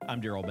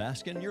I'm Darryl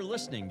Baskin. You're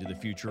listening to The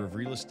Future of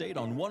Real Estate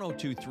on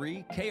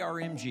 102.3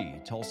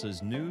 KRMG,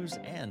 Tulsa's News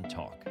and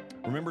Talk.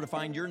 Remember to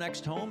find your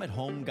next home at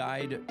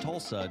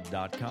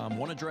homeguidetulsa.com.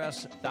 One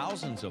address,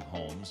 thousands of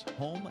homes,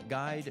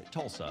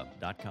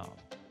 homeguidetulsa.com.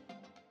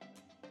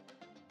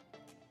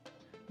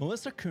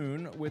 Melissa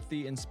Coon with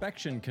the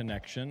Inspection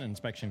Connection,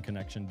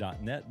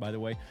 inspectionconnection.net, by the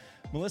way.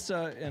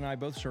 Melissa and I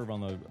both serve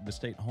on the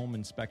state home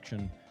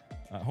inspector.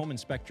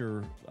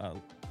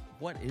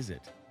 What is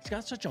it? It's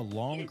got such a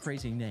long,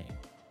 crazy name.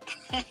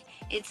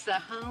 It's the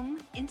Home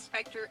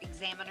Inspector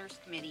Examiners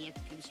Committee at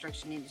the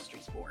Construction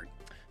Industries Board.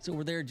 So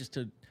we're there just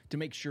to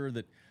make sure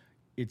that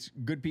it's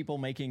good people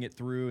making it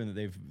through and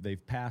that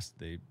they've passed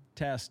the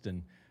test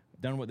and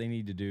done what they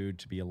need to do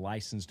to be a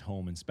licensed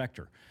home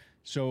inspector.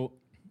 So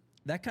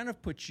that kind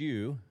of puts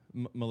you,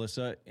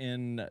 Melissa,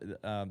 in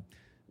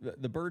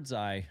the bird's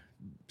eye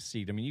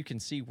seat. I mean, you can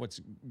see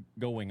what's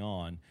going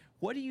on.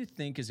 What do you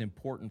think is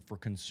important for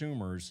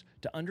consumers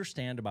to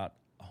understand about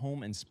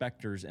home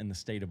inspectors in the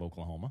state of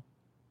Oklahoma?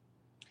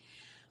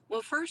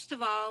 Well, first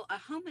of all, a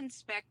home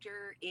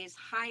inspector is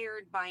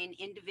hired by an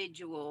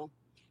individual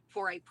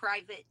for a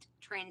private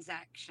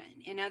transaction.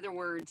 In other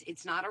words,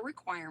 it's not a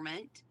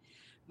requirement,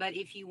 but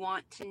if you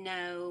want to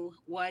know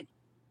what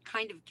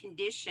kind of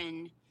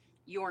condition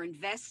your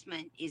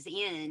investment is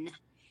in,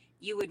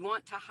 you would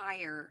want to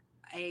hire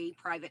a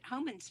private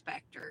home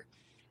inspector.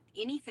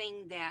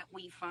 Anything that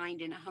we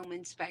find in a home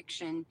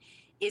inspection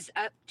is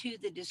up to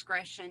the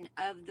discretion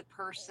of the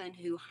person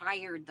who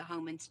hired the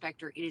home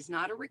inspector. It is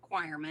not a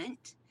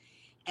requirement,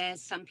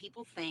 as some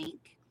people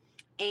think,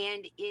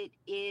 and it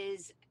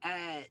is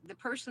the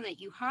person that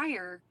you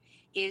hire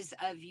is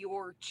of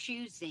your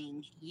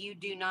choosing. You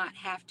do not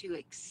have to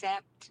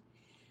accept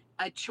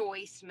a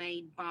choice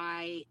made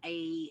by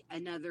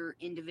another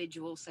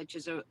individual, such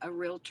as a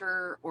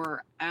realtor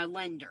or a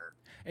lender.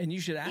 And you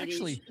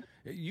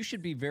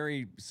should be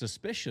very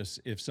suspicious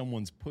if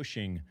someone's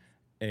pushing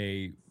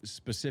a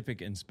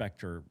specific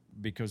inspector,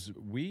 because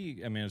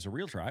as a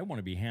realtor, I want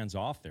to be hands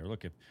off there.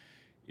 Look,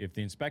 if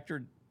the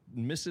inspector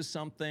misses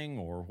something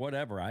or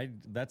whatever,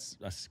 that's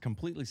a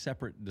completely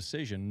separate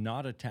decision,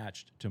 not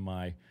attached to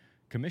my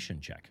commission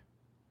check.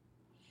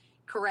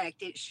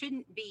 Correct. It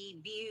shouldn't be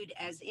viewed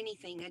as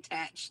anything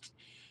attached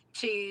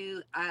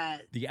to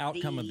the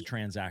outcome of the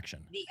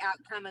transaction. The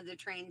outcome of the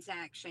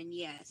transaction,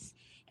 yes.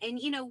 And,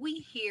 we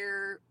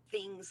hear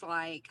things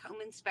like home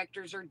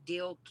inspectors are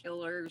deal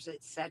killers,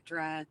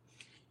 etc.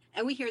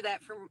 And we hear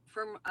that from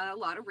a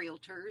lot of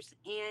realtors.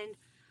 And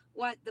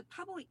what the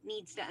public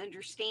needs to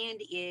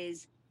understand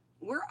is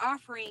we're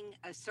offering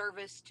a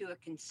service to a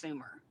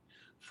consumer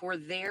for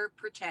their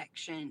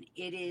protection.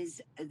 It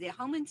is the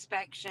home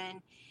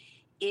inspection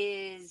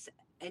is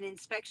an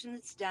inspection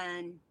that's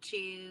done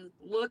to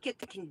look at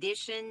the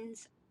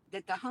conditions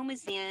that the home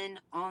is in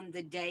on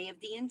the day of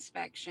the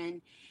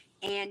inspection,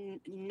 and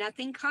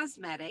nothing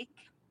cosmetic.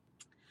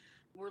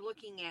 We're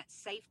looking at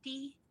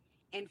safety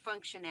and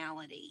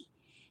functionality.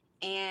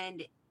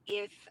 And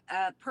if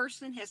a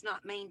person has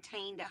not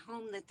maintained a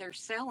home that they're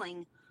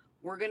selling,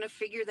 we're going to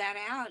figure that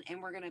out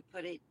and we're going to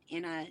put it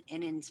in an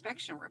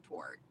inspection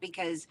report,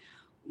 because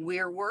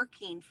we're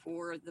working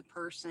for the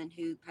person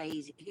who's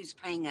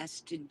paying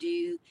us to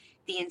do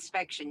the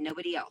inspection,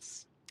 nobody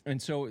else.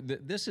 And so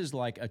this is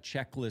like a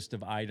checklist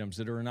of items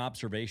that are an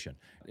observation.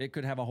 It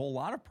could have a whole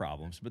lot of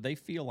problems, but they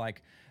feel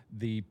like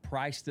the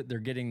price that they're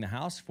getting the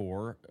house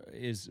for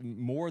is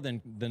more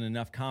than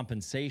enough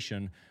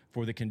compensation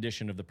for the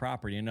condition of the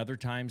property. And other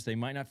times they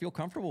might not feel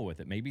comfortable with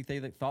it. Maybe they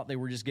thought they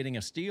were just getting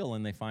a steal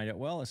and they find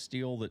out, a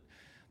steal that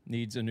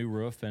needs a new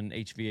roof and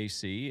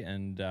HVAC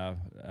and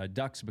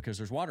ducts because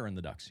there's water in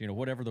the ducts,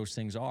 whatever those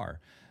things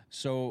are.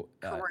 So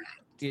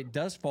it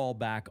does fall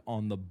back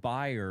on the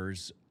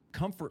buyer's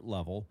comfort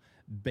level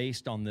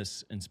based on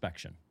this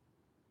inspection.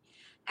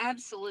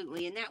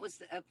 Absolutely. And that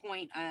was a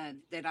point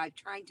that I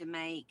tried to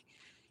make.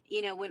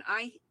 When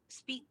I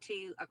speak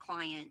to a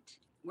client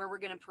where we're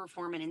going to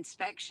perform an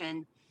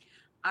inspection,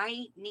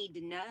 I need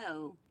to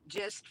know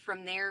just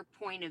from their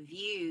point of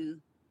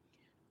view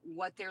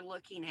what they're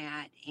looking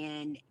at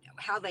and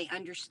how they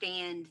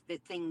understand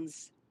that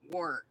things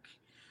work.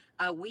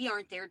 We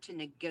aren't there to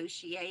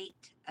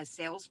negotiate a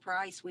sales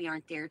price. We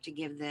aren't there to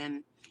give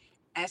them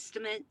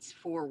estimates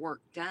for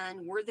work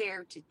done. We're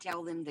there to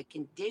tell them the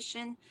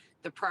condition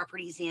the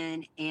property's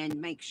in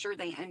and make sure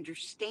they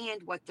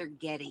understand what they're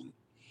getting.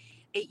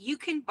 You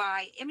can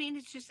buy,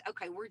 it's just,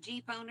 okay, we're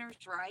Jeep owners,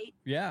 right?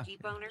 Yeah.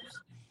 Jeep owners.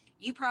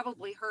 You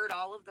probably heard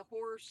all of the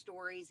horror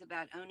stories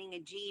about owning a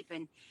Jeep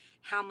and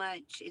how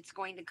much it's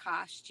going to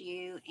cost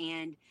you.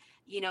 And,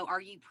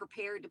 are you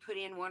prepared to put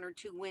in 1 or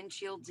 2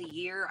 windshields a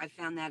year? I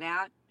found that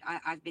out.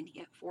 I've been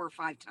hit 4 or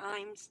 5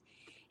 times,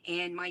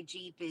 and my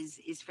Jeep is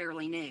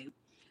fairly new.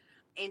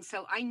 And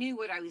so I knew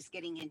what I was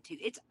getting into.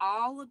 It's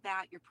all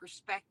about your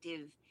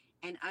perspective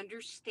and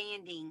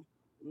understanding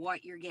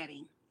what you're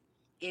getting.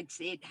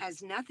 It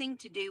has nothing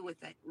to do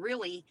with it.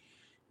 Really,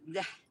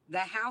 the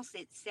house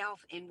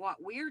itself and what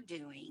we're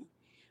doing,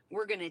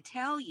 we're going to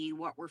tell you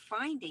what we're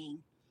finding.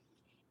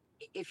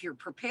 If you're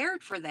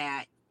prepared for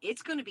that,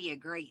 it's going to be a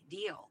great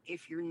deal.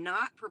 If you're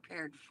not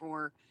prepared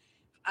for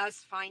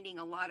us finding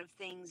a lot of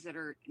things that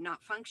are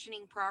not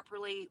functioning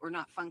properly or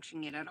not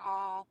functioning at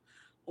all,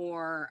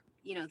 or,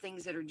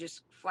 things that are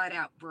just flat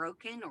out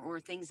broken, or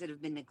things that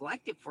have been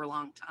neglected for a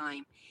long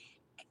time,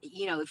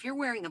 if you're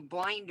wearing the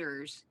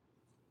blinders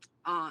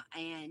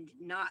and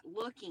not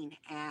looking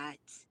at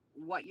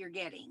what you're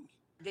getting,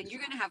 then you're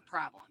going to have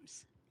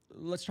problems.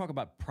 Let's talk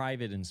about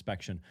private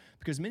inspection,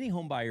 because many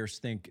home buyers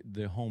think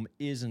the home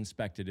is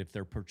inspected if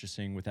they're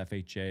purchasing with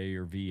FHA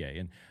or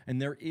VA.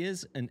 And there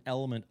is an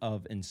element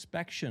of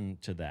inspection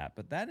to that,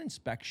 but that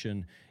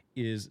inspection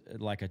is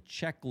like a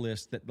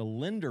checklist that the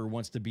lender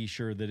wants to be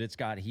sure that it's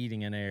got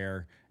heating and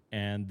air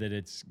and that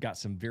it's got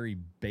some very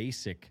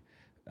basic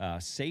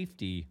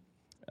safety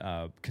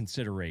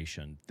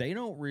consideration. They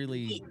don't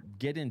really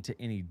get into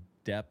any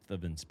depth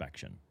of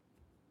inspection.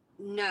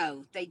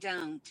 No, they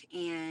don't.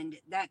 And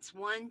that's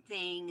one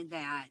thing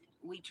that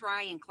we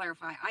try and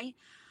clarify.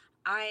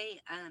 I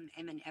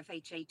am an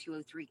FHA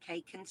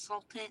 203K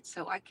consultant,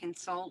 so I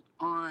consult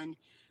on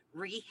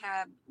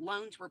rehab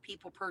loans where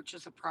people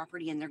purchase a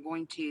property and they're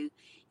going to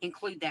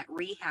include that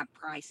rehab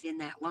price in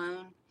that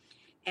loan.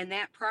 And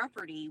that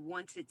property,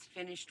 once it's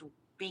finished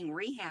being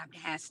rehabbed,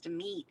 has to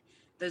meet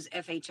those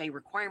FHA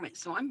requirements.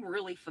 So I'm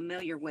really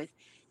familiar with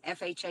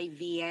FHA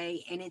VA,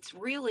 and it's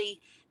really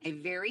a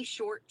very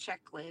short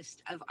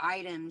checklist of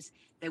items.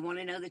 They want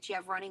to know that you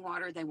have running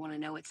water. They want to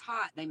know it's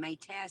hot. They may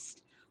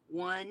test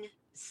one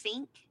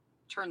sink,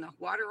 turn the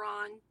water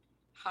on,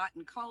 hot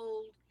and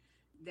cold.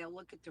 They'll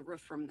look at the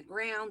roof from the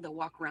ground. They'll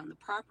walk around the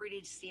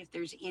property to see if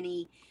there's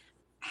any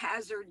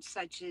hazards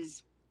such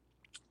as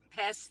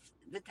pests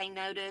that they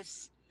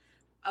notice,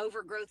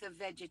 overgrowth of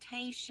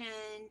vegetation,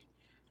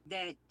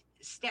 that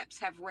steps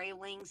have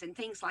railings and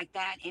things like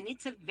that. And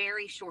it's a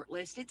very short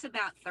list. It's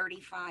about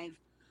 35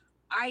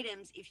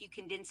 items if you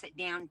condense it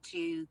down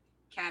to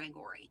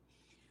category.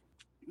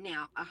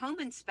 Now, a home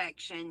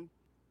inspection,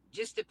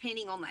 just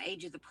depending on the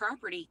age of the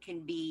property,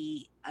 can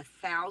be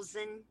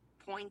 1,000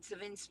 points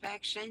of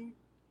inspection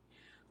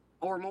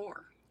or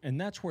more. And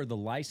that's where the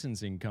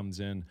licensing comes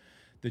in,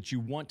 that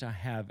you want to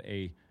have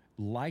a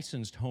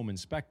licensed home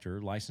inspector,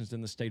 licensed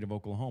in the state of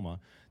Oklahoma,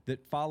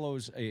 that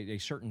follows a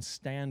certain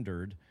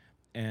standard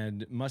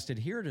and must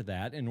adhere to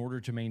that in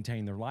order to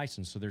maintain their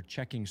license. So they're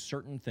checking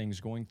certain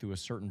things, going through a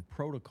certain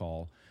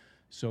protocol,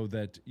 so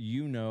that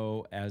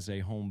as a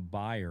home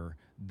buyer,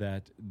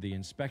 that the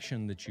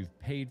inspection that you've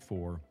paid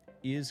for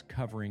is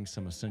covering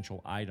some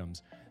essential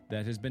items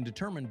that has been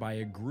determined by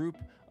a group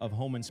of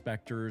home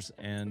inspectors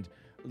and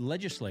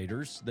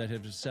legislators that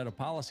have set a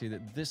policy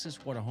that this is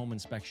what a home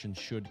inspection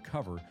should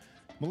cover.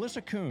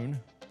 Melissa Coon,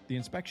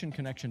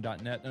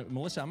 theinspectionconnection.net.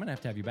 Melissa, I'm going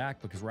to have you back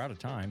because we're out of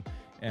time.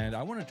 And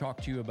I want to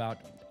talk to you about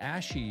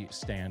ASHI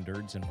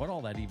standards and what all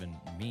that even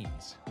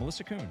means.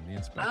 Melissa Coon,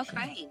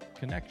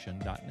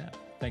 theinspectionconnection.net.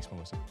 Thanks,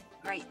 Melissa.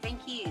 Great.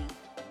 Thank you.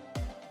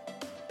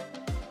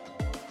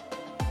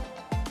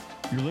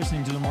 You're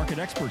listening to the Market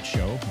Experts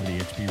Show with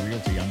eXp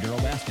Realty. I'm Darryl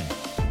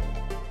Baskin.